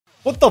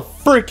What the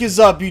frick is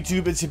up,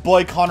 YouTube? It's your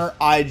boy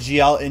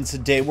ConnorIGL, and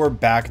today we're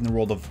back in the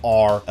world of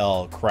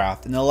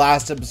RLCraft. In the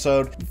last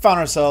episode, we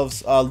found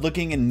ourselves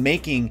looking and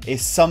making a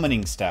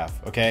summoning staff,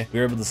 okay? We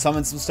were able to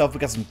summon some stuff. We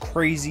got some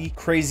crazy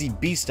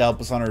beast to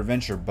help us on our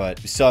adventure, but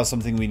we still have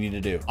something we need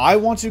to do. I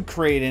want to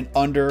create an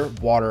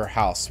underwater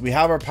house. We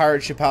have our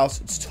pirate ship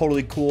house. It's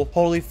totally cool,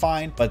 totally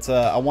fine, but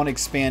I want to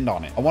expand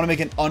on it. I want to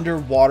make an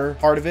underwater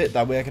part of it.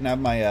 That way I can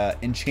have my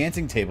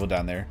enchanting table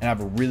down there and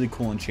have a really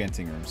cool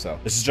enchanting room. So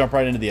let's just jump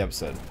right into the episode.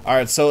 All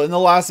right, so in the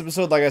last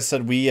episode, like I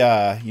said, we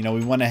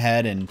we went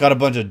ahead and got a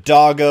bunch of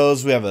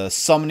doggos. We have a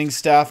summoning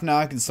staff now.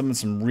 I can summon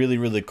some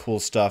really cool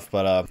stuff,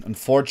 but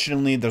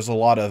unfortunately there's a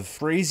lot of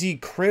crazy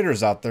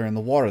critters out there in the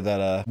water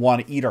that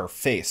want to eat our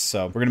face,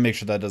 so we're gonna make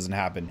sure that doesn't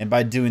happen. And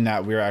by doing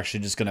that, we're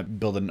actually just gonna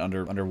build an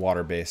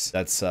underwater base.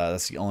 That's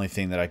the only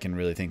thing that I can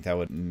really think that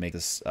would make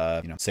this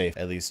safe,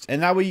 at least,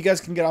 and that way you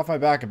guys can get off my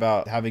back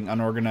about having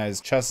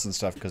unorganized chests and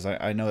stuff, because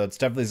I know that's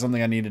definitely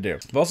something I need to do.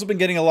 I've also been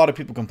getting a lot of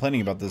people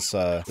complaining about this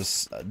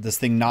this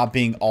thing not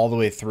being all the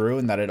way through,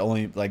 and that it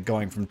only like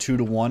going from 2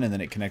 to 1 and then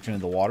it connected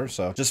into the water.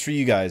 So just for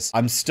you guys,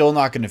 I'm still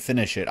not going to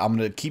finish it. I'm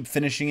going to keep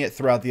finishing it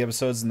throughout the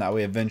episodes, and that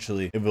way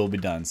eventually it will be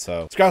done.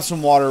 So let's grab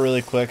some water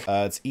really quick.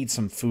 Let's eat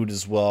some food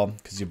as well,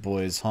 because your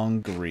boy's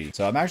hungry.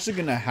 So I'm actually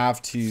going to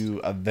have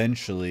to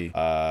eventually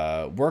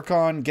work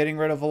on getting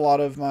rid of a lot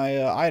of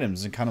my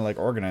items and kind of like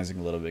organizing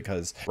a little bit,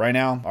 because right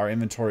now our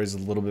inventory is a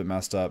little bit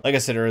messed up. Like I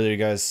said earlier, you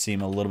guys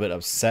seem a little bit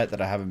upset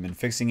that I haven't been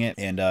fixing it,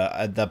 and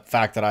the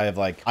fact that I have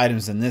like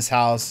items in this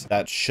house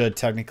that should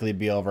technically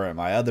be over at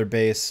my other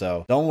base.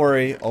 So don't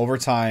worry, over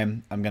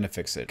time I'm gonna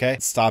fix it. Okay,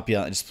 stop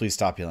yelling. Just please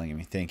stop yelling at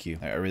me. Thank you.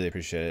 I really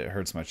appreciate it. It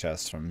hurts my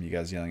chest from you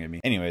guys yelling at me.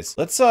 Anyways,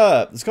 let's go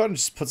ahead and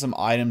just put some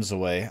items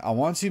away. I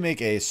want to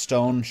make a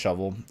stone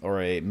shovel, or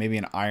maybe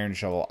an iron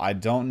shovel. I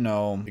don't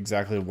know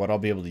exactly what I'll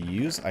be able to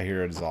use. I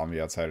hear a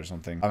zombie outside or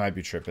something. I might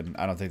be tripping.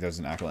 I don't think there's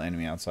an actual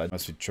enemy outside.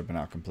 Must be tripping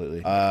out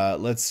completely.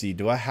 Let's see.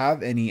 Do I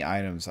have any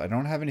items? I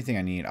don't have anything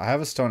I need. I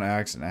have a stone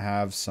axe and I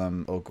have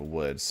some oak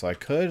wood, so I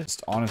could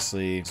just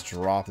honestly just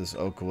drop this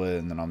oak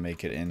wood, and then I'll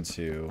make it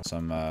into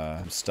some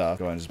stuff.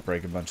 Go ahead and just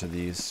break a bunch of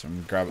these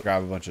and grab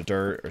a bunch of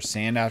dirt or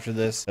sand after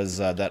this, because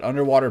that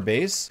underwater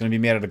base is gonna be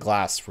made out of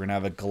glass. We're gonna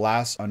have a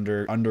glass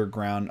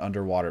underground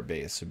underwater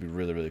base. It'd be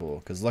really cool,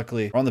 because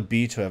luckily we're on the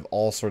beach. We have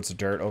all sorts of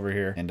dirt over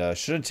here, and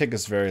shouldn't take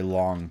us very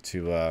long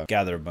to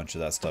gather a bunch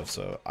of that stuff.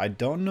 So I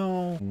don't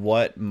know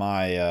what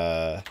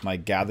my my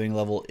gathering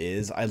level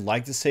is. I'd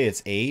like to say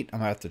it's 8. I'm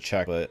gonna have to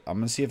check, but I'm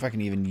gonna see if I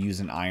can even use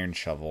an iron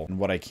shovel and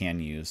what I can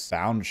use.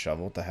 Bound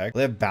shovel, what the heck?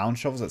 They have bound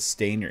shovels that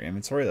stay in your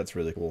inventory. That's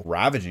really cool.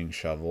 Ravaging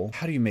shovel,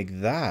 how do you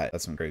make that?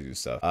 That's some crazy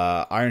stuff.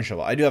 Iron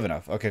shovel, I do have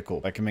enough. Okay,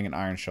 cool. I can make an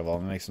iron shovel.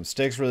 I'm gonna make some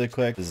sticks really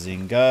quick.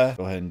 Bazinga.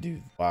 Go ahead and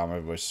do, wow, my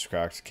voice is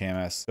cracked.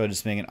 KMS. Go ahead and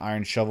just make an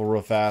iron shovel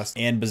real fast,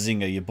 and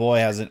bazinga, your boy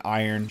has an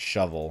iron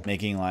shovel,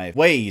 making life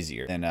way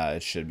easier than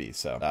it should be.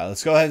 So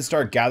let's go ahead and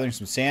start gathering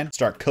some sand,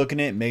 start cooking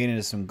it, making it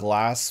into some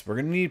glass. We're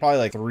gonna need probably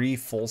like 3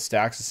 full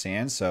stacks of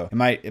sand, so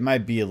it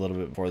might be a little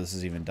bit before this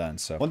is even done.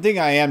 So one thing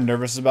I am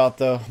nervous about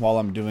though while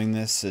I'm doing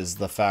this is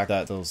the fact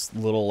that those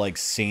little like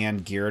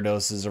sand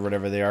Gyarados or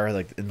whatever they are,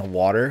 like in the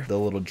water, the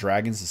little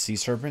dragons, the sea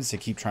serpents, they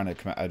keep trying to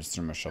come. I just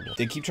threw my shovel.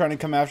 They keep trying to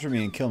come after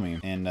me and kill me,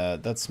 and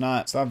it's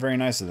not very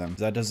nice of them.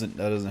 That doesn't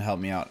help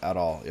me out at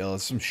all. Yo,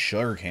 there's some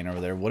sugar cane over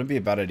there. Wouldn't be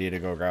a bad idea to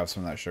go grab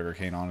some of that sugar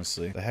cane,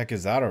 honestly. The heck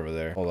is that over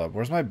there? Hold up,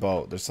 where's my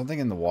boat? There's something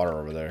in the water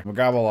over there. I'm gonna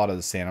grab a lot of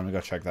the sand. I'm gonna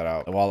go check that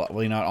out. Well,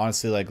 you know,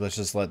 honestly, like, let's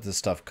just let this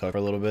stuff cook for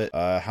a little bit.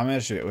 How many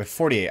should we have?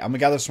 48. I'm gonna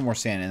gather some more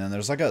sand, and then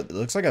there's like it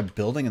looks like a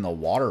building in the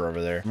water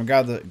over there. I'm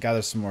gonna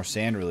gather some more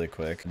sand really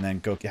quick, and then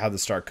go have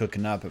this start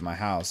cooking up at my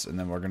house, and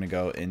then we're gonna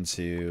go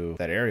into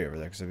that area over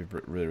there, because that'd be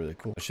really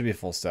cool. It should be a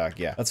full stack.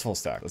 Yeah, that's full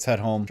stack. Let's head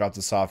home, drop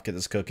this off, get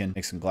this cooking,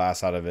 make some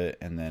glass out of it,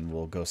 and then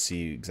we'll go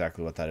see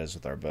exactly what that is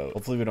with our boat.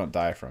 Hopefully we don't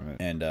die from it.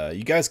 And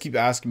you guys keep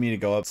asking me to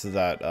go up to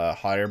that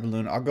hot air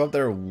balloon. I'll go up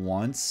there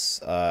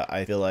once.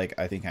 I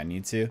think I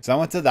need to. So I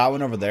went to that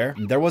one over there.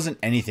 There wasn't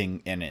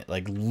anything in it.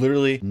 Like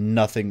literally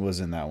nothing was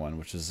in that one,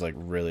 which is like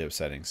really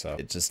upsetting. So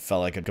it just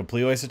felt like a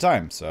complete waste of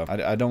time. So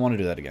I don't want to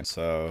do that again.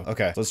 So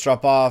okay, let's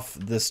drop off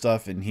this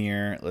stuff in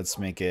here. Let's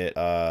make it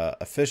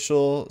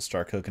official.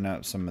 Start cooking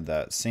up some of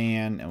that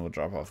sand, and we'll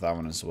drop off that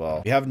one as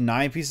well. We have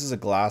 9 pieces of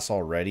glass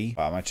already.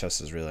 Wow, my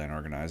chest is really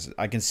unorganized.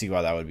 I can see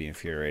why that would be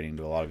infuriating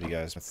to a lot of you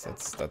guys.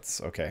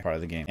 That's okay, part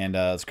of the game. And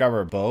let's grab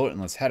our boat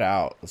and let's head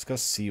out. Let's go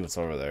see what's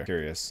over there.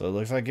 Curious. So it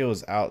looks like it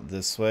was out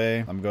this way.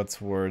 I'm gonna go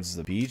towards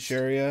the beach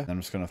area. I'm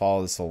just gonna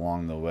follow this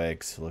along the way,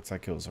 because it looks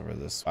like it was over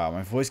this. Wow,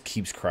 my voice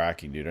keeps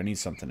cracking, dude. I need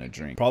something to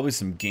drink. Probably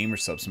some gamer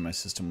subs in my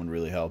system would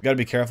really help. You gotta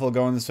be careful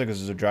going this way, because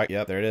there's a dragon.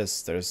 Yep, there it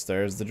is.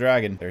 There's the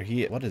dragon. There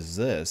he. What is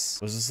this?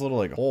 Was this little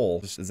like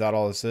hole? Is that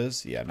all this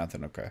is? Yeah,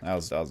 nothing. Okay, that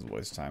was a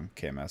waste of time.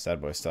 KMS,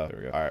 sad boy stuff. There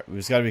we go. All right, we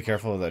just gotta be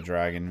careful with that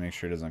dragon. Make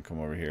sure it doesn't come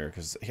over here,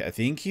 because I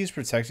think he's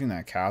protecting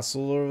that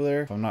castle over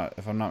there.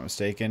 If I'm not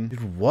mistaken.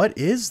 Dude, what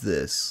is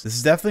this? This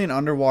is definitely an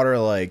underwater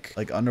like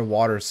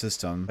underwater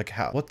system. Like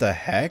how? What the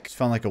heck? Just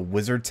found like a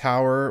wizard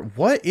tower.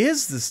 What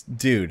is this,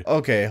 dude?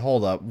 Okay,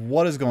 hold up.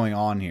 What is going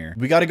on here?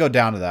 We got to go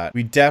down to that.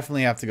 We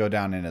definitely have to go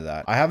down into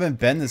that. I haven't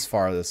been this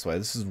far this way.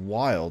 This is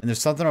wild. And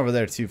there's something over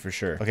there too, for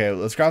sure. Okay,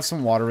 let's grab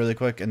some water really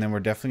quick, and then we're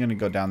definitely gonna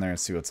go down there and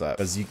see what's up,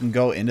 because you can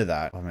go into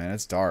that. Oh man,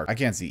 it's dark. I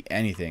can't see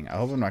anything. I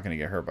hope I'm not gonna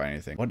get hurt by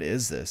anything. What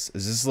is this?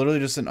 Is this literally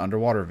just an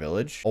underwater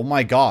village? Oh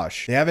my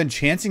gosh, they have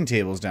enchanting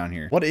tables down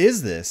here. What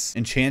is this?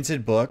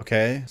 Enchanted book.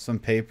 Okay, some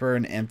paper,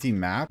 an empty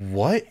map.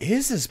 What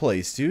is this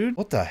place, dude?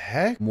 What the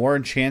heck? More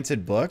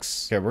enchanted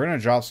books. Okay, we're gonna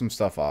drop some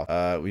stuff off.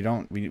 We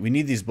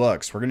need these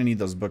books. We're gonna need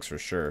those books for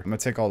sure. I'm gonna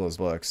take all those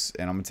books,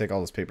 and I'm gonna take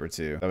all this paper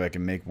too, that way I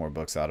can make more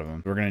books out of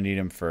them. We're gonna need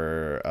them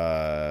for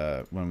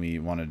when we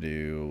want to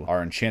do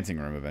our enchanting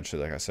room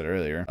eventually, like I said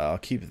earlier. I'll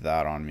keep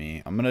that on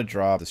me. I'm gonna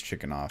drop this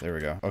chicken off. There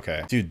we go.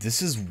 Okay, dude,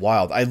 this is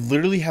wild. I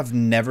literally have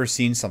never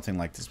seen something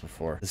like this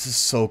before. This is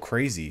so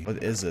crazy.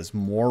 What is this?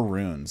 More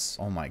runes.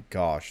 Oh my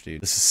gosh,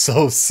 dude, this is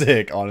so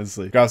sick.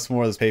 Honestly, grab some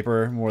more of this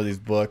paper, more of these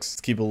books.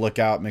 Let's keep a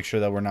lookout, make sure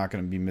that we're not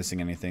going to be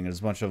missing anything. There's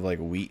a bunch of like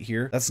wheat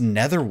here. That's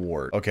nether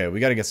wart. Okay, we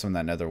got to get some of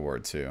that nether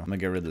wart too. I'm gonna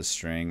get rid of this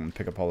string and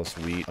pick up all this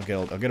wheat.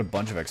 I'll get a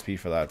bunch of XP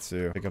for that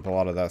too. Pick up a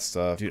lot of that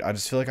stuff, dude. I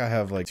just feel like I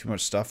have like too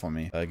much stuff on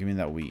me. Give me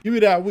that wheat. Give me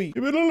that wheat.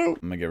 Give me the loot.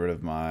 I'm gonna get rid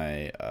of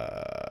my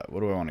what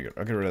do I want to get?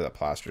 I'll get rid of that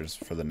plasters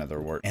for the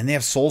nether wart. And they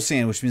have soul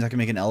sand, which means I can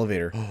make an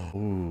elevator.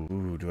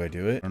 Ooh, do I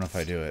do it? I don't know if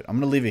I do it. I'm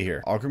gonna leave it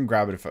here. I'll come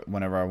grab it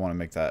whenever I want to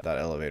make that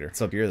elevator.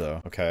 It's up here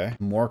though. Okay,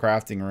 more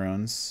crafting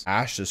runes.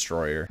 Ash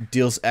destroyer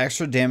deals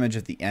extra damage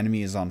if the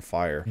enemy is on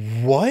fire.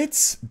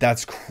 What?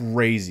 That's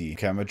crazy.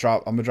 Okay, I'm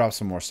gonna drop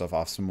some more stuff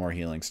off, some more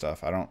healing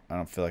stuff. I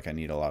don't feel like I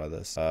need a lot of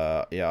this.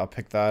 Yeah, I'll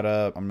pick that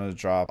up. I'm gonna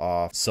drop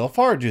off. So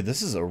far, dude,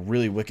 this is a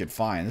really wicked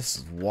find. This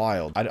is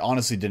wild. I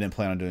honestly didn't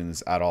plan on doing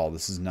this at all.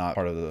 This is not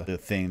part of the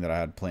thing that I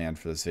had planned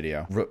for this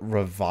video.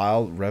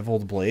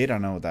 Reveled blade. I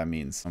don't know what that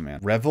means. Oh man,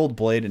 reveled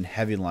blade and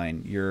heavy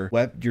line. Your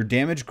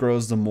damage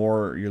grows the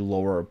more your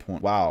lower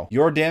opponent. Wow,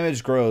 your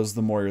damage grows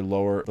the more your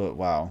lower.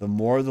 Wow, the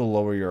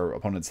lower your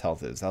opponent's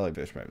health is. That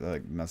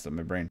like messed up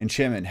my brain.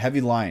 Enchantment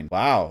heavy line.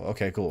 Wow.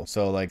 Okay, cool.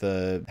 So like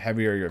the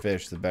heavier your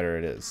fish, the better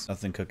it is.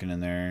 Nothing cooking in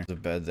there. There's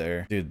a bed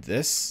there, dude.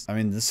 This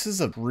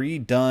is a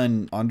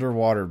pre-done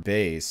underwater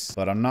base,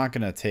 but I'm not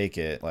gonna take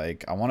it.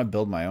 Like, I want to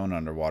build my own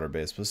underwater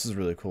base, but this is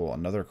really cool.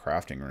 Another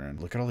crafting rune.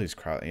 Look at all these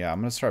yeah, I'm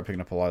gonna start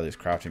picking up a lot of these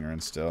crafting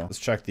runes still. Let's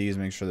check these,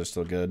 make sure they're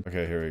still good.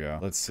 Okay, here we go.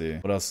 Let's see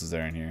what else is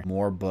there in here.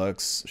 More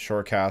books.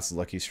 Shortcast,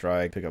 lucky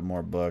strike. Pick up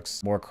more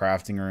books. More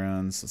crafting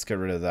runes. Let's get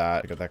rid of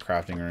that. Pick up that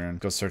crafting rune.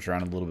 Go search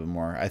around a little bit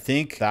more. I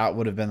think that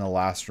would have been the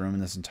last room in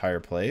this entire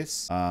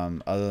place.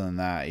 Other than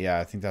that, yeah,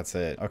 I think that's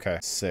it. Okay,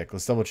 sick.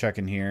 Let's double check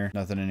in here.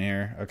 Nothing in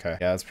here. Okay,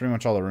 yeah, that's pretty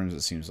much all the rooms,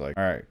 it seems like.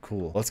 All right,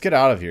 cool. Let's get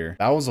out of here.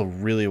 That was a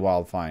really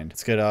wild find.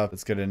 Let's get up.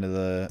 Let's get into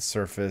the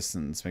surface,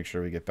 and let's make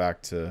sure we get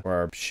back to where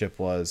our ship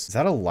was. Is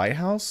that a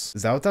lighthouse?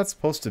 Is that what that's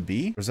supposed to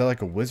be? Or is that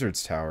like a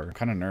wizard's tower? I'm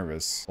kind of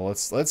nervous. Well,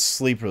 let's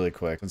sleep really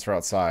quick since we're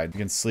outside. We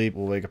can sleep.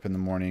 We'll wake up in the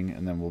morning,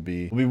 and then we'll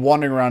be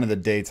wandering around in the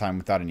daytime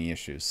without any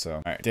issues. So,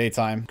 all right,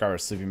 daytime. Grab our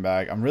sleeping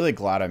bag. I'm really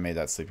glad I made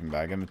that sleeping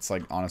bag. It's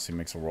like honestly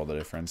makes a world of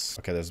difference.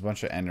 Okay, there's a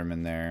bunch of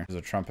endermen there. There's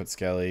a trumpet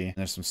skelly, and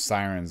there's some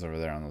sirens over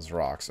there on those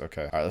rocks.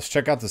 Okay, all right, let's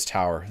check out this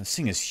tower. This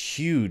thing is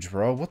huge,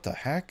 bro. What the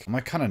heck? I'm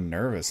like kind of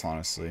nervous,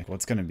 honestly.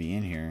 What's gonna be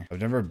in here?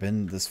 I've never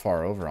been this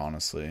far over,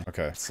 honestly.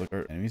 Okay, let's look.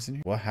 Are enemies in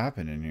here? What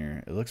happened in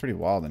here? It looks pretty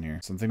wild in here.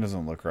 Something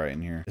doesn't look right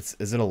in here.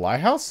 Is it a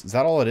lighthouse? Is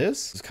that all it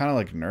is? It's kind of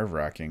like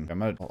nerve-wracking.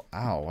 Oh,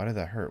 ow, why did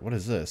that hurt? What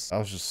is this? That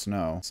was just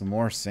snow. Some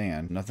more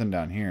sand. Nothing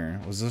down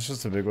here. Was this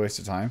just a big waste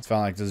of time? It's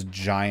found like this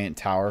giant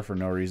tower for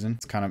no reason.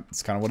 It's kind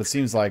of what it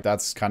seems like.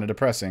 That's kind of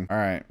depressing. All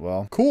right,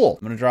 well, cool.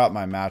 I'm gonna drop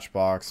my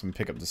matchbox and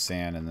pick up the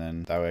sand, and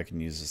then that way I can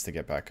use this to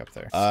get back up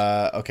there.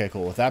 Okay,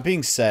 cool. With that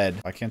being said,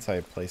 why can't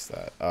I place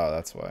that? Oh,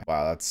 that's why.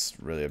 Wow, that's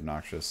really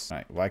obnoxious. All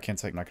right, why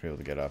can't I? I'm not gonna be able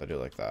to get up. I do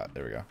it like that.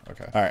 There we go.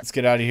 Okay. All right, let's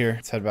get out of here.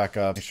 Let's head back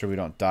up. Make sure we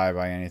don't die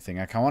by anything.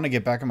 I kind of want to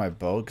get back on my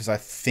boat because I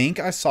think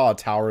I saw a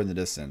tower in the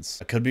distance.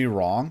 I could be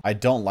wrong. I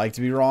don't like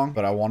to be wrong,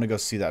 but I want to go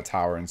see that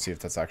tower and see if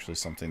that's actually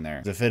something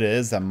there. If it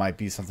is, that might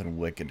be something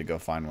wicked to go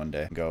find one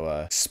day. Go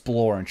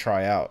explore and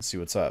try out, see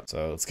what's up.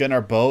 So let's get in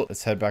our boat.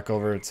 Let's head back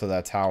over to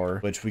that tower,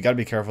 which we got to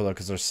be careful though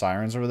because there's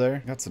sirens over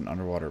there. That's an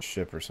underwater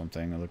ship or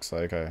something, it looks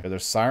like. Okay,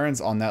 there's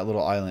sirens on that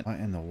little island. What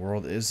in the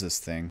world is this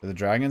thing? Are the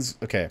dragons?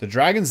 Okay, the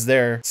dragon's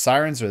there.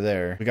 Sirens are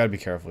there. We got to be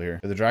careful here.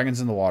 The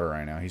dragon's in the water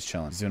right now. He's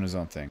chilling. He's doing his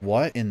own thing.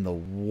 What in the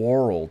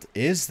world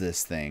is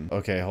this thing?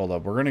 Okay, hold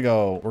up. We're gonna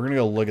go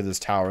look at this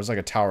tower. It's like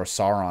a Tower of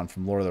Sauron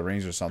from Lord of the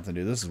Rings or something,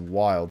 dude. This is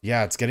wild.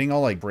 Yeah, it's getting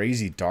all like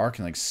crazy dark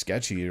and like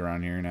sketchy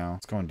around here now.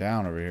 It's going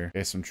down over here.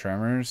 Okay, some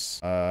tremors.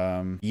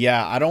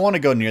 Yeah, I don't want to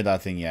go near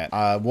that thing yet.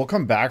 We'll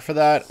come back for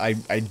that.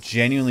 I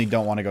genuinely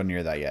don't want to go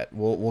near that yet.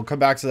 We'll come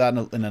back to that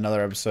in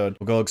another episode.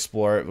 We'll go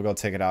explore it. We'll go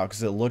take it out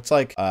because it looks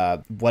like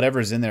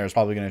whatever's in there is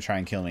probably gonna try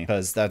and kill me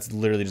because that's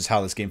literally just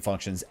how this game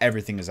functions.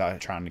 Everything is out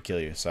trying to kill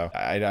you. So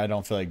I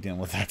don't feel like dealing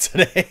with that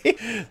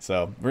today.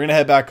 So we're gonna gonna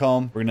head back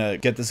home. We're gonna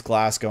get this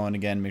glass going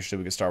again, make sure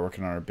we can start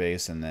working on our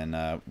base, and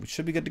then we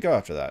should be good to go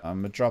after that. I'm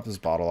gonna drop this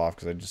bottle off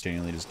because I just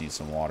genuinely just need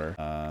some water.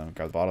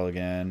 Grab the bottle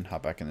again,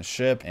 hop back in the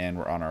ship, and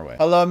we're on our way.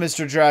 Hello,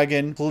 Mr.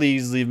 Dragon.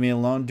 Please leave me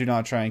alone. Do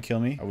not try and kill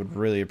me. I would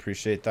really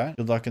appreciate that.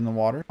 Good luck in the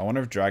water. I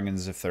wonder if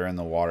dragons, if they're in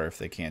the water, if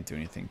they can't do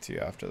anything to you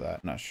after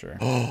that. I'm not sure.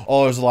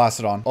 Oh, there's a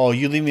Lacedon. Oh,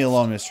 you leave me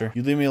alone, mister.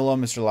 You leave me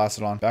alone, Mr.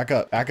 Lacedon. Back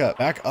up. Back up.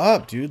 Back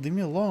up, dude. Leave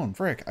me alone.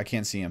 Frick. I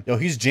can't see him. Yo,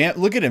 he's jammed.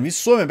 Look at him. He's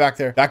swimming back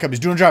there. Back up. He's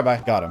doing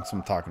drive-by. Got him. That's what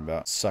I'm talking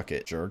about. Suck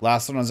it, jerk.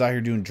 Lacedon's out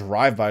here doing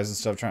drive-bys and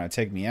stuff, trying to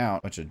take me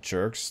out. Bunch of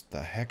jerks.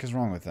 The heck is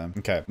wrong with them?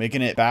 Okay.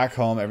 Making it back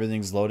home.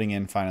 Everything's loading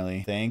in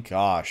finally. Thank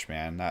gosh,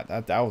 man.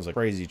 That was a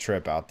crazy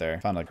trip out there.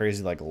 Found a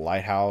crazy like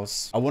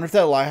lighthouse. I wonder if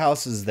that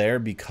lighthouse is there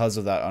because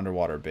of that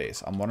underwater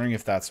base. I'm wondering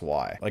if that's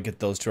why. Like if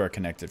those two are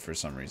connected for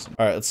some reason.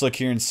 All right, let's look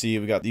here and see.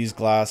 We got these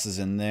glasses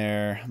in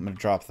there. I'm gonna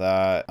drop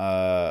that.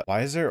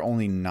 Why is there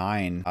only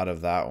 9 out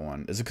of that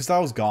one? Is it because I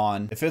was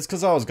gone? If it's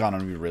because I was gone,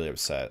 I'm gonna be really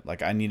upset.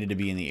 Like I needed to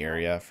be in the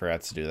area for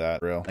it to do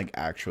that. Real, like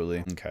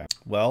actually. Okay.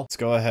 Well, let's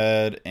go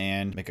ahead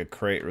and make a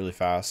crate really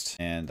fast,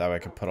 and that way I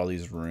can put all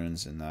these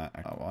runes in that.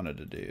 I wanted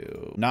to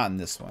do not in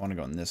this one. I want to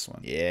go in this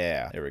one.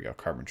 Yeah, there we go.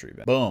 Carpentry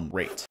bin. Boom.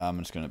 Great. I'm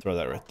just gonna throw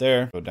that right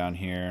there. Go down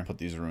here. Put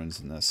these runes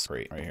in this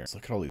crate right here. Let's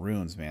look at all these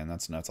runes, man.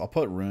 That's nuts. I'll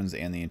put runes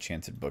and the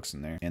enchanted books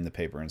in there and the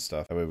paper and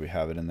stuff. That way we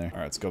have it in there. All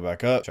right, let's go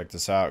back up. Check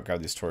this out.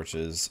 Grab these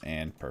torches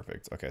and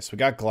perfect. Okay, so we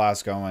got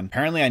glass going.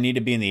 Apparently I need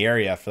to be in the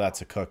area for that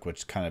to cook,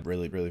 which kind of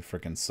really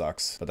freaking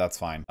sucks, but that's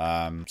fine.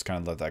 Just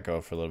kind of let that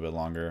go for a little bit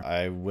longer.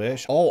 I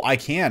wish. Oh, I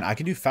can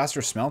do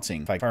faster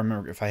smelting. If I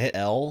remember, if I hit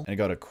L and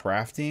go to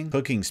crafting,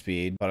 cooking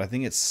speed, but I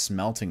think it's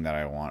smelting that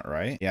I want,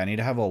 right? Yeah, I need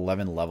to have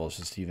 11 levels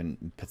just to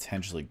even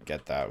potentially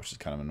get that, which is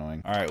kind of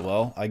annoying. All right,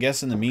 well, I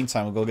guess in the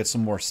meantime, we'll go get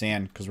some more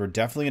sand because we're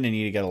definitely going to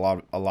need to get a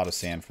lot of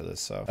sand for this.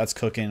 So that's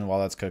cooking. While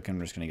that's cooking,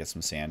 we're just going to get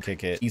some sand,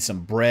 kick it, eat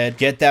some bread,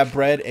 get that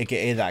bread,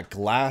 aka that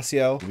glass,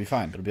 yo. It'll be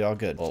fine. It'll be all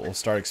good. Well, we'll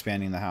start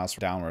expanding the house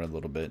downward a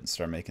little bit and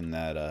start making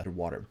that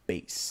water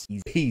base.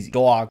 Easy peasy.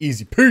 Dog.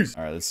 Easy peasy.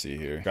 All right, let's see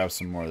here. Grab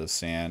some more of the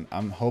sand.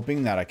 I'm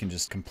hoping that I can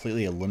just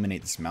completely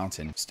eliminate this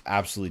mountain. Just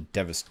absolutely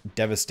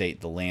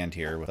devastate the land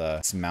here with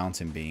this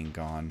mountain being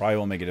gone. Probably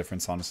won't make a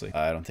difference, honestly.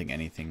 I don't think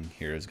anything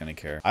here is going to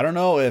care. I don't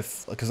know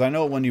if, because I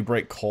know when you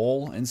break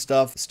coal and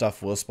stuff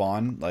will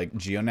spawn, like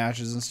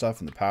geonashes and stuff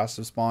in the past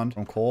have spawned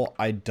from coal.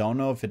 I don't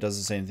know if it does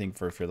the same thing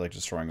for if you're like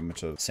destroying a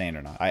bunch of sand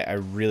or not. I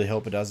really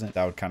hope it doesn't.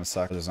 That would kind of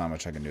suck. There's not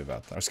much I can do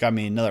about that. I just got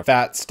me another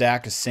fat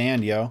stack of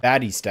sand, yo.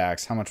 Fatty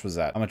stacks. How much was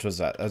that? How much was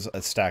that? That's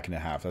a stack and a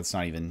half. That's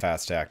not even fat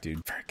stack,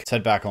 dude. Frick. Let's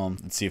head back home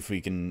and see if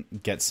we can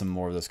get some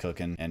more of this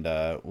cooking. And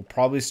we'll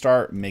probably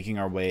start making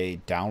our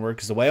way downward,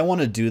 because the way I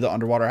want to do the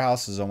underwater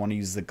house is I want to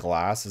use the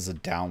glass as a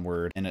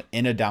downward and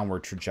in a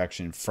downward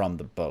trajectory from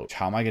the boat.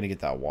 How am I going to get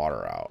that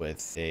water out?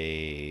 With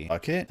a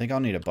bucket? I think I'll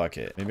need a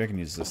bucket. Maybe I can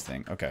use this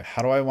thing. Okay.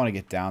 How do I want to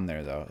get down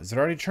there though? Is it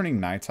already turning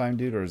nighttime,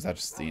 dude? Or is that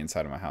just the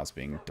inside of my house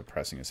being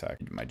depressing as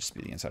heck? It might just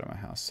be the inside of my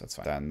house. That's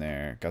fine. Down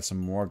there. Got some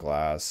more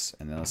glass.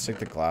 And then let's take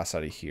the glass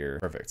out of here.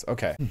 Perfect.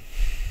 Okay.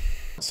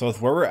 So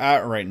with where we're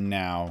at right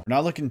now, we're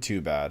not looking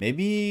too bad.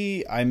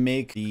 Maybe I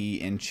make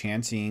the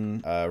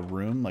enchanting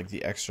room, like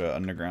the extra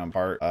underground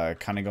part,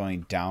 kind of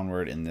going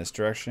downward in this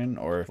direction.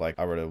 Or if like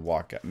I were to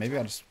walk up, maybe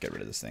I'll just get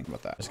rid of this thing. How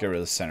about that? Just get rid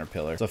of the center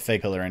pillar. It's a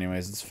fake pillar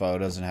anyways. It's faux. It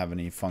doesn't have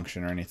any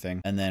function or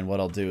anything. And then what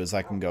I'll do is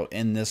I can go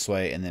in this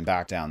way and then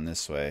back down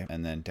this way.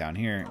 And then down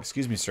here,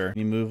 excuse me, sir. Can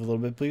you move a little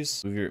bit,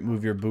 please?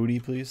 Move your booty,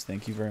 please.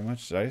 Thank you very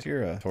much. Did I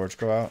hear a torch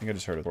go out? I think I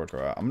just heard a torch go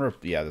out. I'm gonna,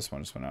 yeah, this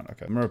one just went out.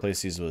 Okay. I'm gonna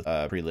replace these with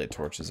pre-lit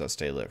torches that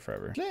stay lit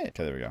forever. Okay,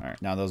 there we go. All right,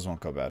 now those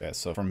won't go bad. Okay,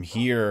 so from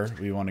here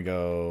we want to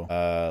go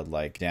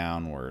like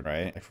downward,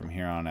 right? Like from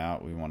here on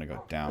out we want to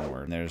go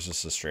downward, and there's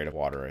just a straight up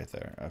water right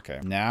there.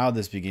 Okay, now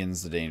this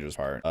begins the dangerous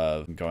part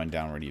of going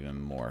downward even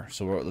more.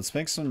 So let's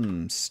make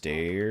some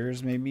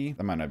stairs. Maybe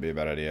that might not be a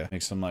bad idea.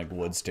 Make some like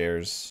wood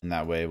stairs, and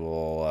that way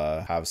we'll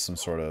have some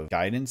sort of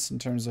guidance in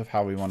terms of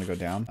how we want to go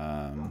down.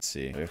 Let's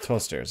see, we have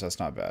 12 stairs. That's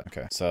not bad.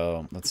 Okay,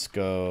 so let's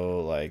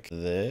go like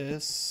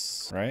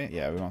this, right?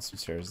 Yeah, we want some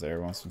stairs there.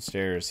 We want some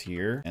stairs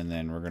here, and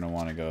then we're gonna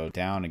want to go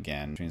down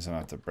again, which means I'm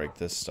gonna have to break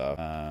this stuff,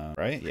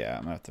 right? Yeah,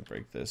 I'm gonna have to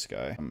break this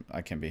guy.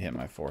 I can be hitting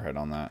my forehead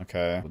on that.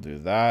 Okay, we'll do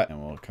that,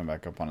 and we'll come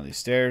back up onto these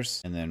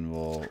stairs, and then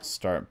we'll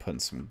start putting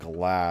some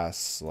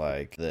glass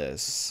like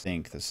this. I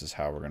think this is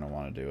how we're gonna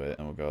want to do it,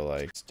 and we'll go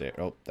like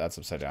oh, that's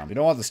upside down. We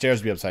don't want the stairs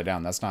to be upside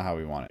down. That's not how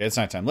we want it. It's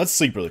nighttime. Let's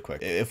sleep really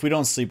quick. If we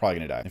don't sleep, probably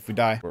gonna die. If we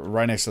die, we're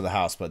right next to the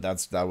house, but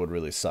that would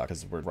really suck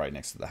because we're right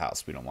next to the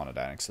house. We don't want to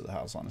die next to the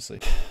house, honestly.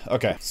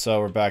 Okay, so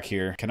we're back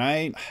here. Can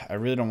I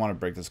really don't want to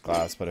break this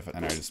glass, but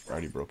and I just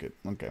already broke it.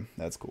 Okay,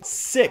 that's cool.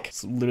 Sick.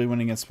 It's literally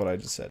went against what I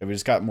just said. We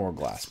just got more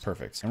glass.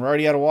 Perfect. And we're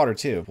already out of water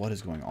too. What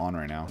is going on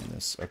right now in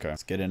this? Okay,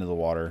 let's get into the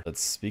water.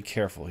 Let's be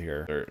careful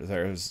here.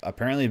 There's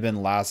apparently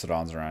been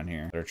Lacedons around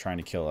here that are trying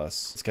to kill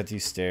us. Let's get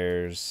these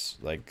stairs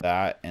like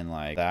that and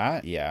like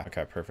that. Yeah.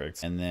 Okay,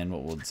 perfect. And then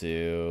what we'll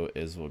do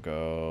is we'll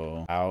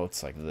go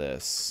out like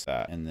this,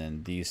 that, and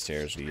then these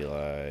stairs will be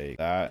like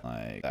that,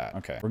 like that.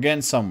 Okay, we're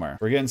getting somewhere.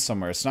 We're getting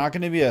somewhere. It's not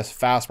going to be a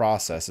fast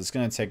process. It's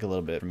going to take a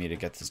little bit for me to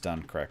get this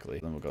done correctly.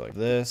 Then we'll go like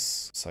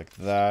this, just like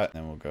that.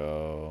 Then we'll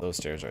go those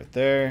stairs right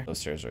there, those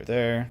stairs right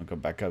there. We'll go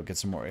back up, get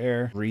some more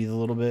air, breathe a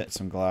little bit,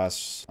 some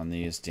glass on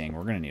these. Dang,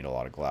 we're gonna need a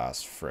lot of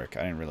glass. Frick,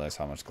 I didn't realize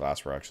how much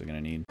glass we're actually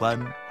gonna need.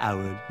 1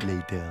 hour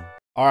later.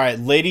 All right,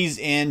 ladies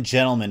and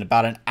gentlemen,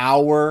 about an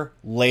hour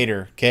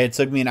later, okay, it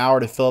took me an hour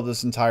to fill up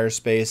this entire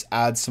space,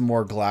 add some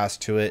more glass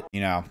to it.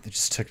 You know, it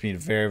just took me a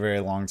very, very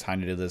long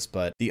time to do this,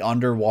 but the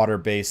underwater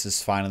base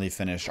is finally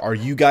finished. Are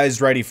you guys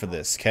ready for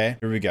this? Okay,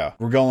 here we go.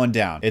 We're going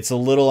down. It's a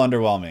little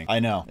underwhelming. I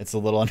know, it's a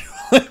little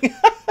underwhelming.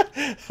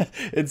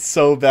 It's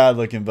so bad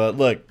looking, but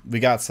look, we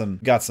got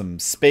some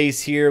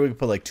space here. We can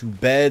put like 2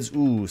 beds.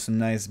 Ooh, some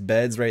nice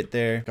beds right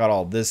there. Got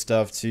all this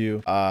stuff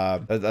too.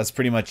 That's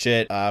pretty much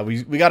it.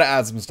 We got to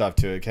add some stuff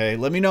to it. Okay,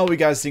 let me know what you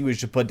guys think we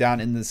should put down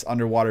in this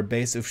underwater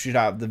base. If we should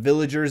have the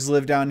villagers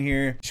live down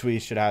here, we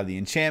should have the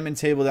enchantment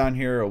table down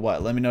here, or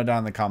what? Let me know down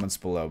in the comments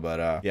below.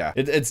 But yeah,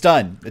 it's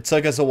done. It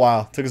took us a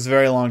while. It took us a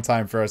very long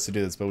time for us to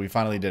do this, but we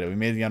finally did it. We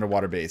made the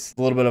underwater base.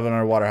 A little bit of an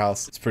underwater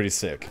house. It's pretty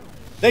sick.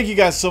 Thank you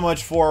guys so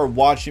much for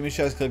watching. Make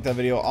sure you guys click that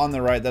video on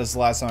the right. That is the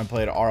last time I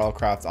played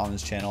RLCraft on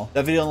this channel.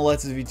 That video on the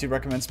left is a YouTube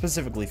recommend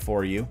specifically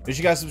for you. Make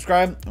sure you guys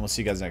subscribe, and we'll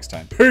see you guys next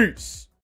time. Peace!